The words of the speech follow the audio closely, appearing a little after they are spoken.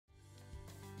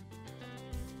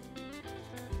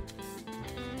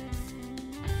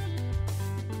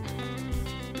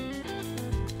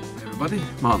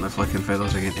everybody, Martyn the Flicking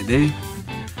Feathers again today,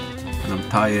 and I'm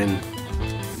tying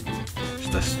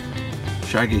just this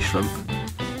shaggy shrimp.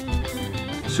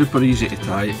 Super easy to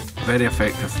tie, very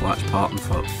effective flatch pattern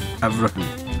for everything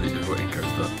that you're going to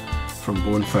encounter, from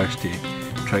bonefish to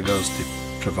triggers to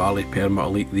trevally, permit,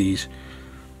 like these.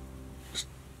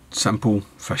 Simple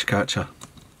fish catcher.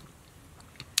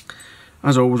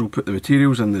 As always, we'll put the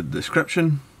materials in the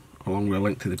description along with a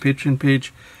link to the Patreon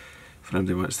page for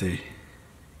anybody who wants to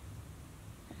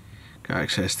get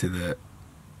access to the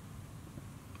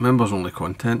members only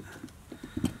content,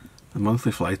 the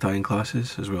monthly fly tying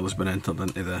classes, as well as being entered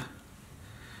into the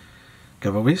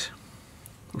giveaways.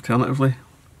 Alternatively,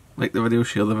 like the video,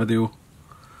 share the video,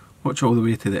 watch all the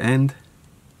way to the end,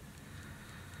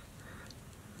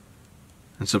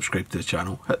 and subscribe to the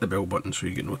channel. Hit the bell button so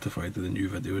you get notified of the new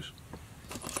videos.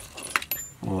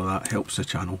 All of that helps the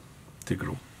channel to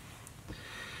grow.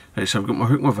 Right, so I've got my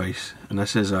hook and my vise, and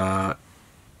this is a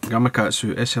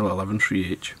Gamakatsu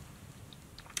SL11-3H.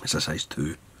 It's a size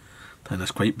 2, and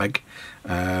it's quite big,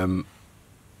 because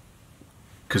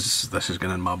this is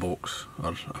going in my box,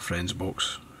 or a friend's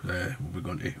box. We'll be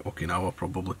going to Okinawa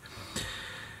probably,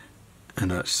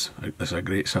 and it's a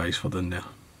great size for down there.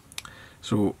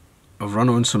 So I've run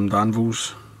on some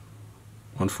Danville's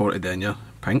 140 denier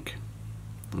pink,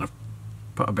 and I've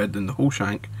put a bed in the whole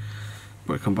shank. I'm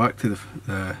going to come back to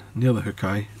the near the hook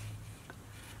eye.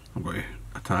 I'm going to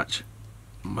attach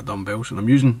my dumbbells, and I'm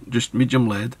using just medium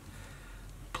lead,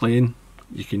 plain.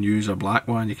 You can use a black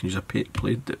one, you can use a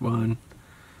plated one,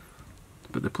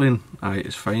 but the plain eye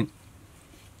is fine.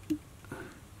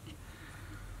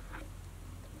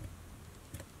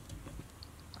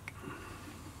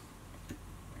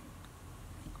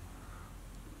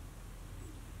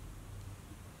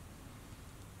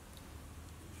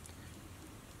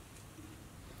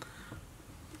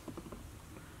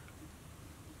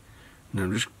 Now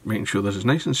I'm just making sure this is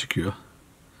nice and secure,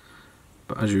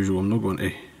 but as usual I'm not going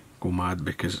to go mad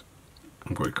because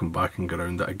I'm going to come back and go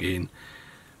around it again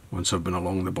once I've been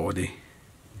along the body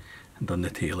and done the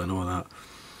tail and all that.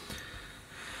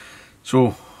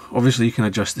 So obviously you can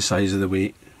adjust the size of the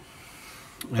weight,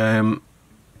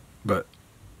 but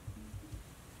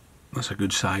that's a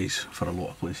good size for a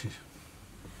lot of places.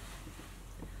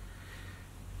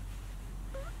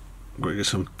 I'm going to get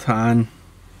some tan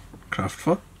craft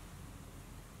fur.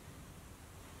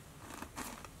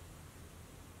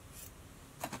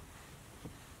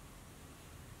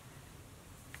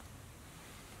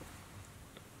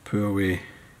 Put away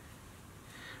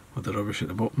with the rubbish at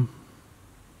the bottom,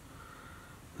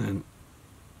 then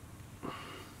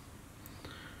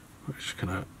we're just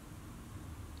kind of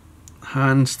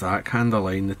hand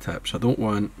align the tips. I don't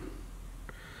want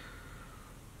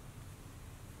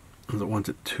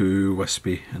it too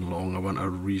wispy and long. I want a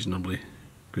reasonably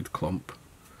good clump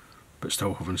but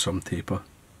still having some taper.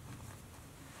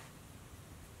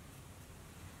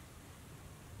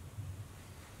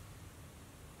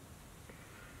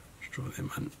 Draw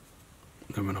them in.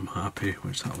 Then when I'm happy,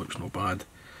 which that looks not bad.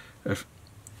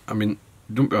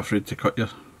 Don't be afraid to cut your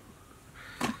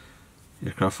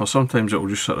craft fur. Sometimes it will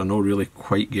just sort of not really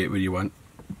quite get where you want,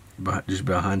 but just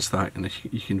by a hand stack, and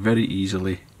you can very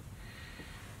easily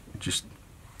just,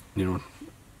 you know,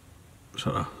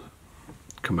 sort of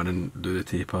come in and do the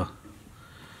taper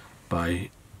by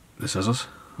the scissors.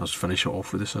 I'll just finish it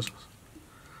off with the scissors.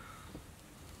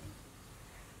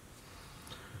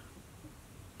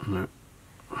 Now,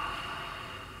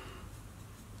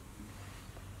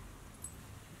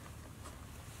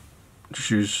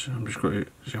 I'm just going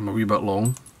to see I'm a wee bit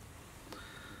long.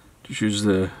 Just use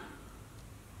the,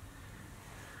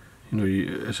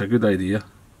 it's a good idea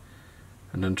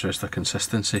in the interest of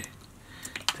consistency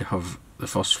to have the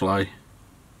first fly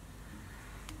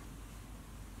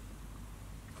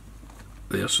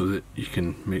there so that you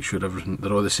can make sure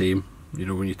they're all the same. You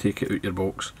know, when you take it out your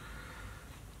box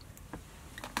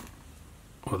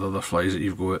with other flies that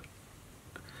you've got,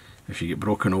 if you get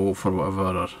broken off or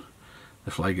whatever, or the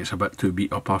fly gets a bit too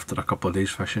beat up after a couple of days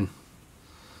fishing,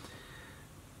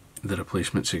 the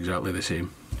replacement's exactly the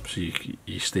same, so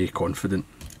you stay confident.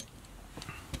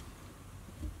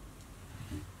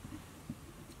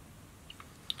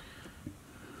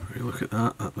 Look at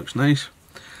that, that looks nice.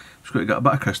 Just got to get a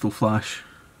bit of crystal flash.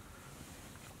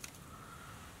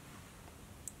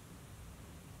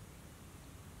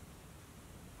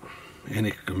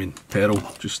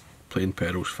 Pearl, just plain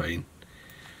pearl's fine.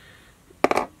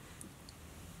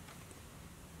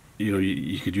 You know,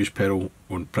 you could use pearl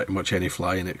on pretty much any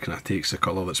fly and it kind of takes the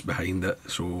colour that's behind it,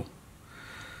 so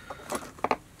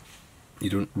you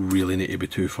don't really need to be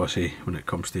too fussy when it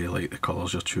comes to like the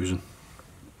colours you're choosing.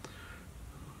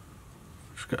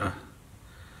 got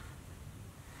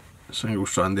a single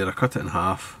strand there. I cut it in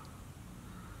half.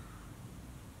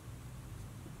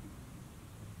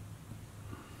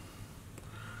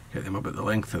 Get them about the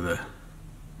length of the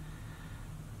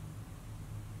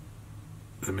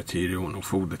material, and I'll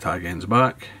fold the tag ends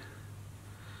back,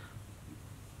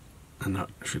 and that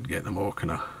should get them all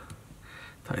kind of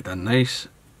tied in nice,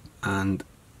 and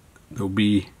they'll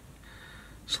be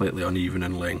slightly uneven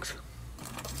in length.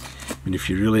 I mean, if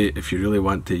you really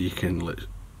want to, you can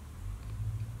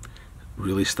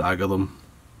really stagger them.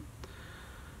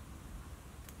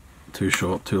 Too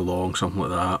short, too long, something like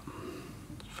that.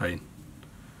 Fine.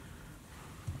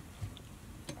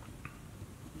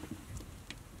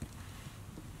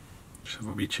 Just have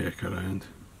a wee check around.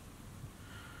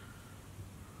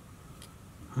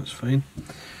 That's fine.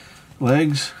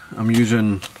 Legs, I'm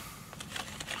using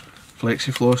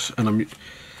Flexi-floss, and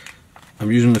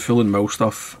I'm using the Full and Mill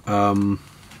stuff,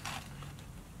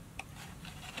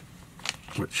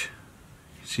 which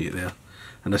you see it there,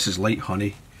 and this is light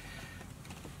honey.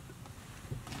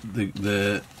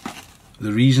 The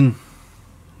reason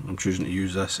I'm choosing to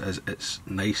use this is it's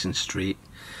nice and straight.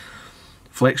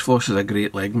 Flexi-floss is a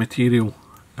great leg material,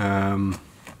 but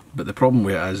the problem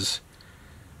with it is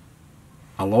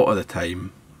a lot of the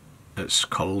time it's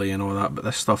curly and all that, but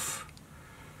this stuff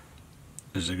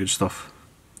is the good stuff.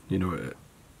 You know,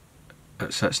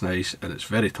 it sits nice and it's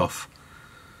very tough.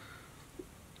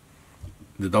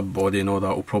 The dub body and all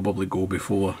that will probably go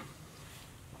before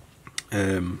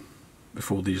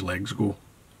these legs go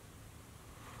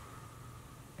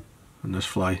and this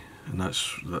fly, and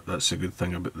that's the good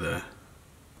thing about the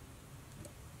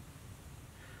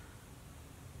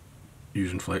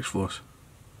using Flexi-floss.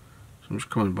 So I'm just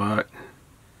coming back,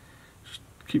 just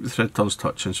keep the thread turns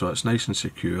touching so it's nice and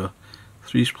secure.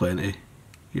 3's plenty.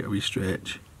 Get a wee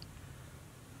stretch.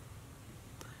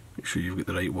 Make sure you've got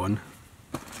the right one.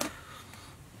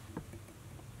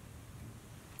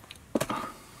 You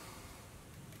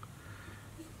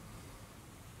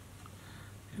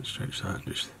can stretch that and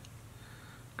just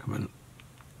come in,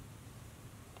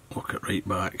 lock it right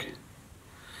back.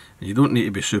 And you don't need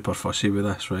to be super fussy with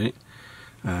this, right?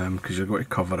 Because you're going to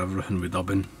cover everything with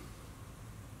dubbing.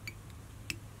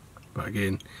 But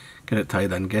again, get it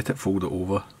tied in, get it folded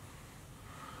over.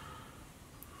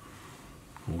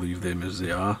 We'll leave them as they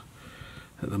are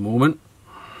at the moment,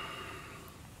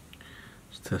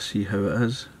 just to see how it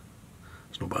is.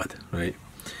 It's not bad, right?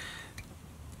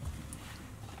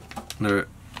 Now,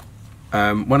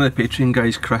 one of the Patreon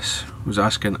guys, Chris, was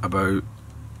asking about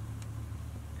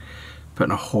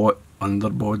putting a hot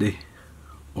underbody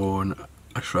on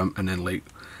a shrimp and then like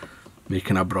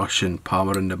making a brush and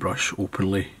powering the brush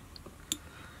openly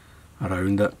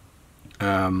around it.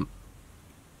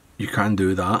 You can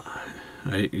do that,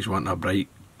 right? He's wanting a bright,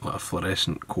 like a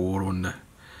fluorescent core on the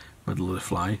middle of the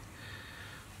fly,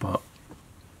 but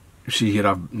you see here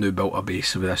I've now built a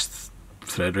base with this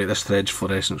thread, right? This thread's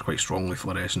fluorescent, it's quite strongly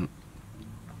fluorescent.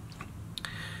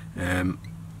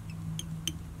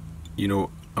 You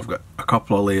know, I've got a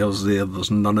couple of layers there.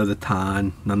 There's none of the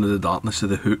tan, none of the darkness of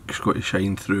the hook's got to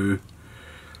shine through.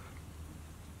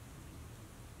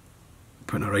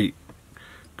 Putting a right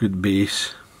good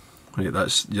base, right?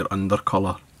 That's your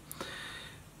undercolour.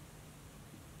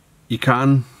 You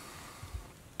can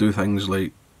do things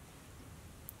like,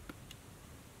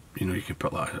 you know, you can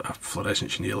put like a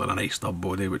fluorescent chenille and a nice dub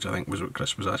body, which I think was what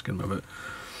Chris was asking me about.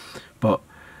 But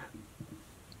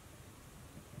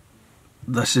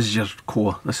this is your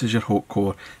core, this is your hot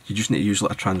core. You just need to use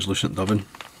like a translucent dubbing.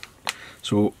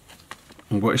 So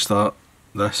I'm going to start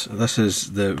this. This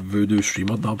is the Voodo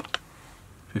streamer dub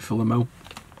for Full and Mill.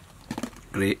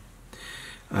 Great.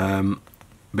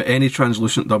 But any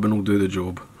translucent dubbing will do the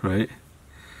job, right?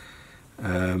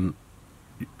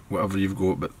 Whatever you've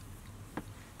got, but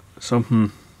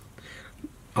something,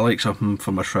 I like something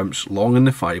for my shrimps long in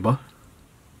the fibre,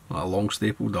 like a long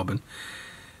staple dubbing.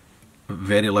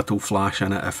 Very little flash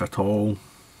in it, if at all,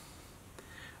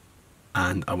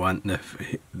 and I want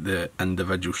the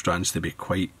individual strands to be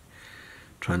quite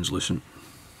translucent.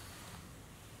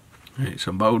 Right,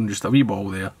 so I'm building just a wee ball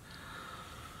there.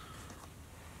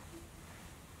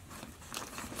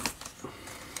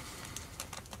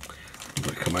 I'm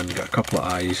going to come in and get a couple of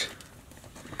eyes.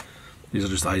 These are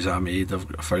just eyes I made. I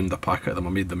found a packet of them,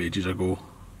 I made them ages ago.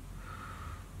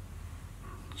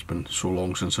 It's been so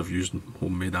long since I've used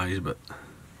homemade eyes, but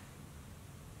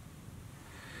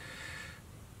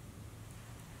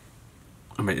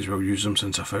I might as well use them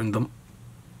since I found them.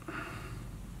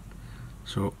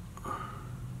 So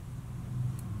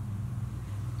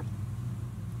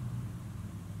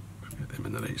get them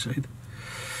in the right side.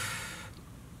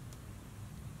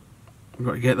 I've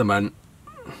got to get them in,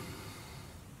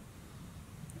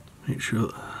 make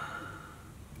sure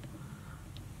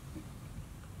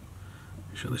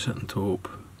they sit on top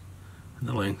and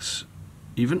the length's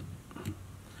even.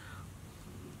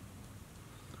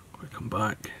 Come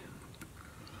back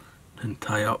and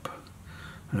tie up,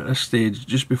 and at this stage,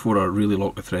 just before I really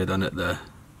lock the thread in at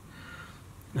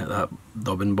that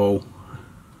dubbing ball,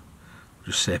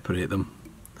 just separate them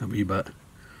a wee bit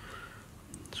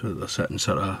so that they're sitting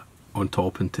sort of on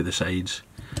top and to the sides.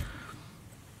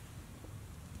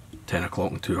 10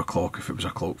 o'clock and 2 o'clock if it was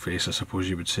a clock face, I suppose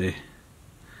you would say.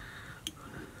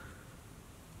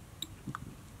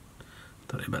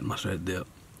 Dirty bit of my thread there.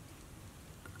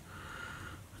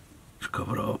 Just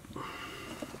cover it up.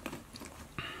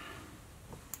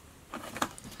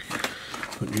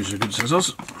 Don't use the good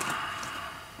scissors.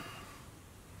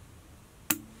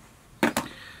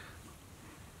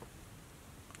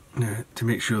 Now, to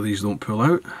make sure these don't pull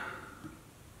out,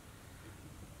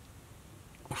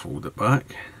 I'll fold it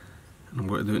back, and I'm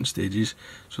going to do it in stages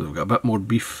so they've got a bit more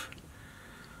beef.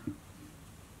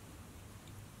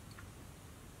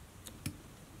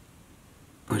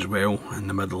 As well in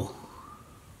the middle,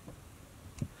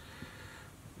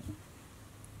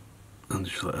 and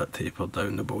just let that taper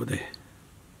down the body.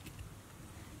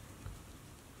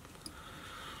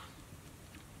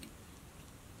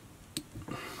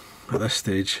 At this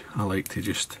stage I like to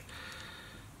just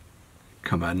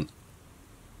come in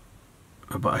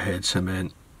a bit of head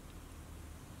cement.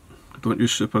 I don't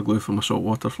use super glue for my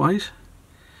saltwater flies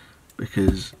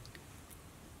because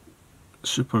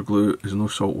super glue is no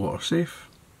saltwater safe.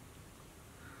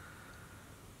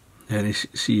 Any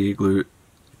CA glue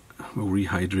will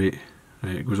rehydrate,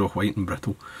 it goes off white and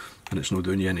brittle, and it's not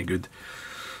doing you any good.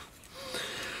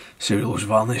 Cellulose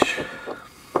varnish,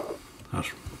 or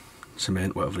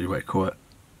cement, whatever you want to call it,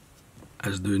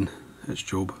 is doing its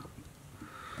job.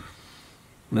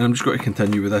 Now I'm just going to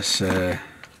continue with this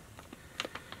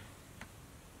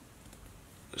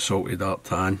salty dark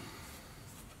tan,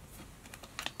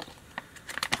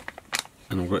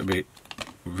 and I'm going to be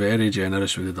very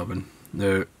generous with the dubbing.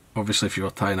 Now obviously if you were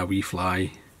tying a wee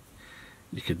fly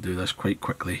you could do this quite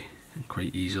quickly and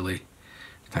quite easily.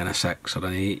 Tying a 6 or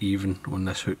an 8 even on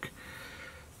this hook,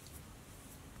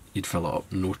 you'd fill it up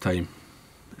in no time.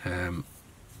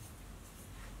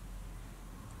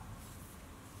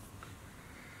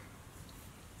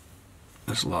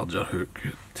 This larger hook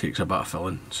takes a bit of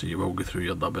filling, so you will go through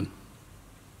your dubbing.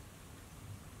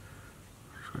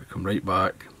 Just going to come right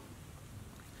back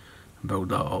and build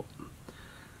that up.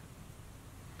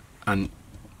 And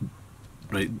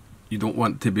right, you don't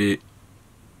want to be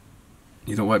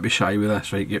shy with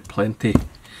this, right? Get plenty,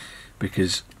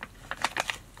 because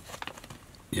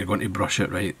you're going to brush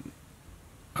it, right?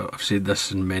 I've said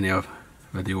this in many a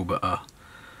video, but a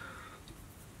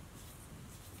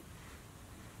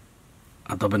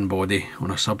dubbing body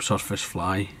on a subsurface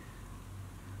fly,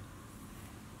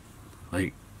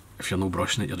 like if you're not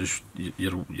brushing it,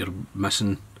 you're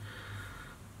missing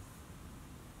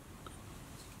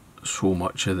so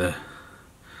much of the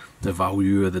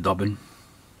value of the dubbing.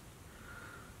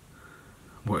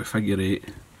 I'm going to figure 8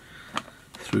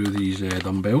 through these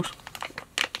dumbbells.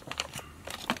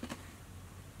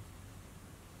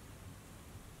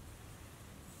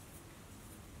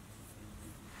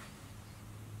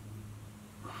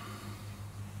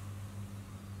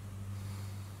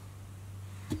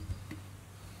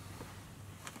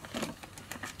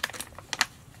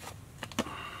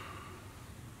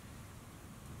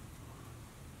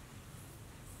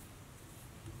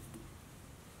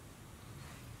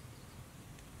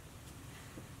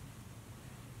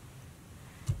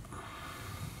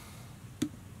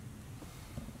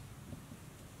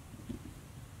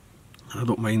 I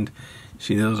don't mind,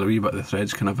 see there's a wee bit of the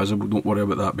threads kind of visible, don't worry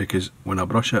about that, because when I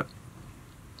brush it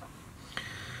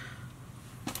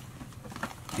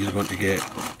you're going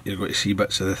to see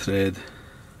bits of the thread,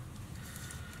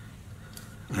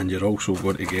 and you're also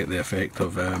going to get the effect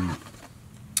of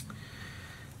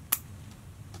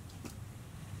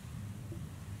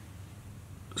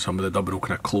some of the dubbing will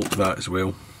kind of cloak that as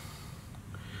well.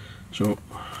 So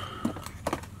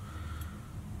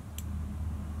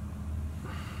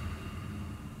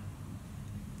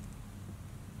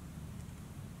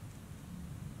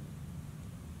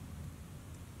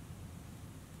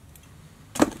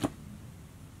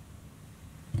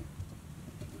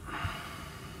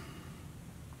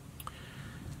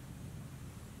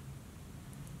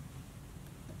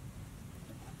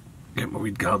get my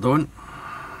Weedguard on.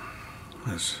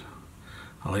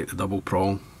 I like the double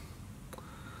prong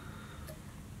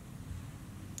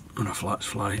on a flats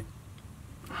fly.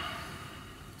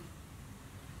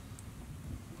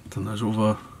 turn this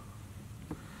over.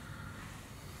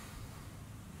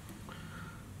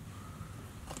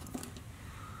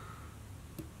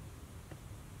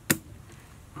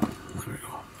 There we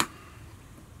go.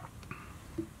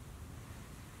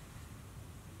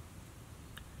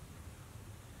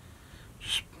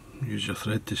 Just use your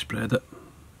thread to spread it.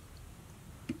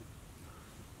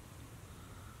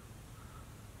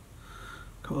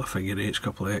 Couple of figure eights,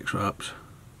 couple of X wraps.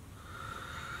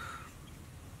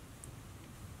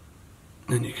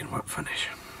 Then you can whip finish.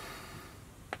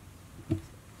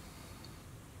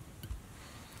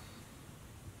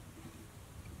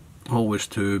 Always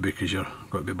two, because you're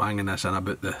going to be banging this in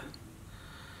about the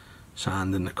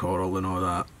sand and the coral and all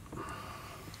that.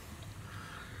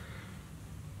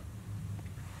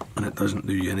 And it doesn't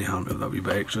do you any harm to have that wee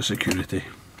bit extra security.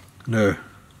 Now,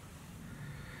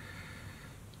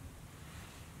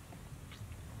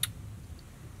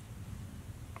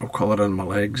 I'll colour in my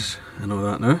legs and all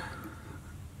that now.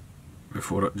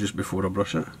 Just before I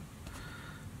brush it,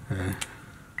 and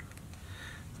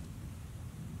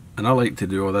I like to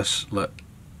do all this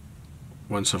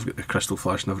once I've got the crystal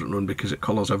flash and everything on, because it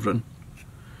colours everything.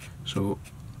 So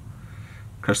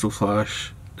crystal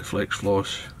flash, the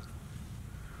Flexi-floss,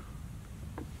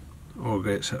 all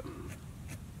gets it.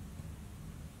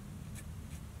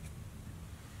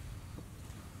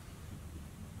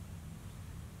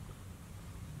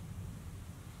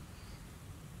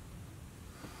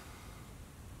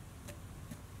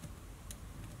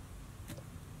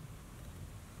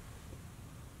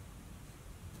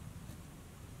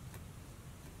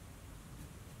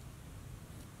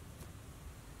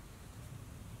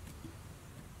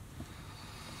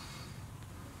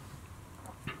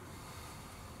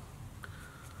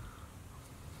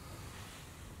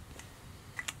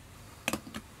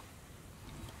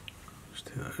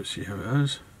 See how it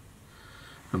is.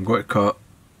 I'm going to cut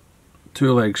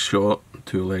 2 legs short and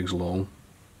 2 legs long.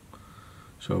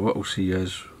 So what we'll see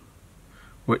is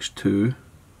which 2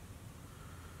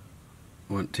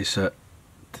 want to sit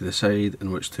to the side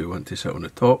and which 2 want to sit on the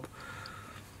top.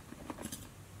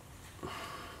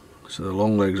 So the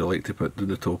long legs I like to put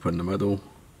the top in the middle,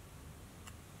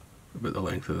 about the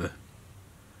length of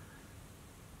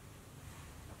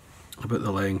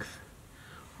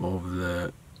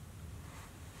the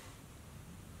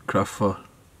craft fur,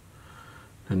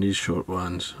 and these short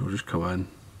ones I'll just come in,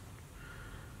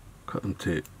 cut them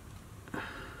to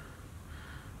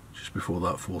just before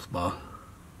that 4th bar.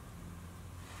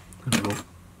 There we go.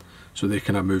 So they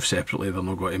kind of move separately, they're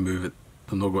not going to move it,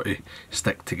 they're not going to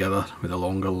stick together with a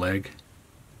longer leg.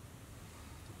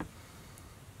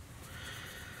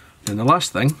 And the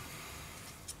last thing,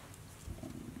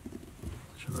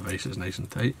 so the vise is nice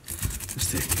and tight,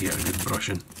 is to get a good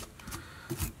brushing.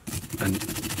 And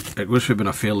it goes for being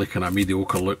a fairly kind of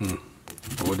mediocre looking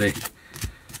body,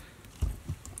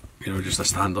 you know, just a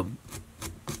standard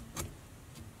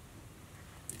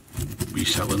wee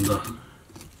cylinder.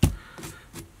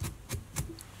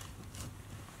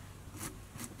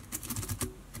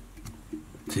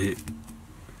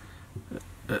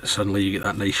 Suddenly you get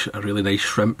that a really nice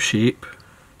shrimp shape.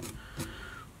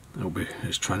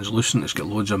 It's translucent, it's got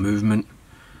loads of movement.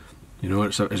 You know,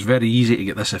 it's very easy to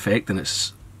get this effect, and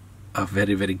it's a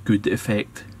very, very good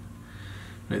effect,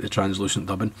 right, the translucent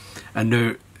dubbing. And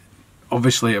now,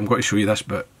 obviously I'm going to show you this,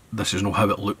 but this is not how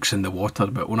it looks in the water,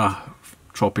 but on a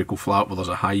tropical flat where there's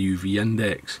a high UV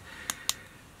index,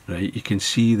 right, you can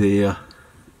see there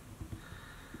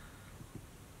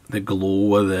the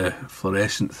glow of the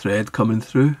fluorescent thread coming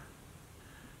through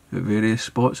at various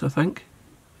spots. I think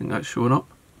that's showing up.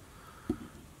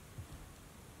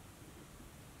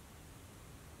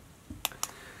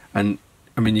 And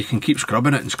I mean, you can keep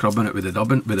scrubbing it and scrubbing it with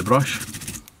the brush,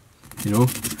 you know,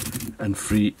 and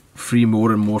free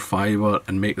more and more fibre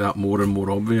and make that more and more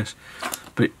obvious.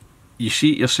 But you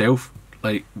see it yourself,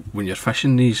 like when you're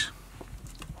fishing these,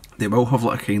 they will have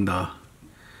like a kind of,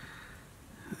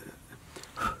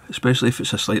 especially if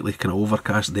it's a slightly kind of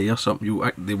overcast day or something,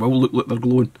 they will look like they're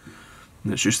glowing,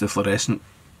 and it's just the fluorescent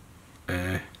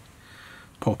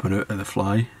popping out of the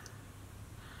fly.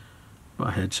 But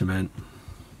a head cement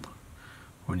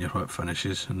when your whip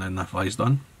finishes, and then the fly's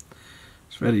done.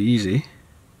 It's very easy,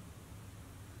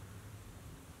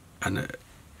 and it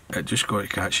just got to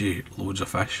catch you loads of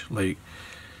fish. Like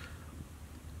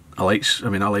I like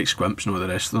squimps and all the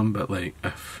rest of them, but like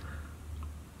if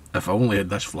I only had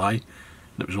this fly and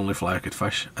it was the only fly I could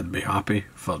fish, I'd be happy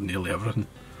for nearly everything.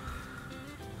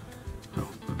 Well,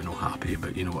 maybe not happy,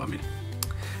 but you know what I mean.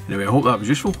 Anyway, I hope that was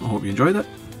useful. I hope you enjoyed it.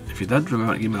 If you did,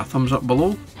 remember to give me a thumbs up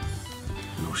below,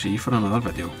 and I'll see you for another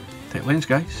video. Take lanes,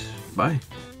 guys. Bye.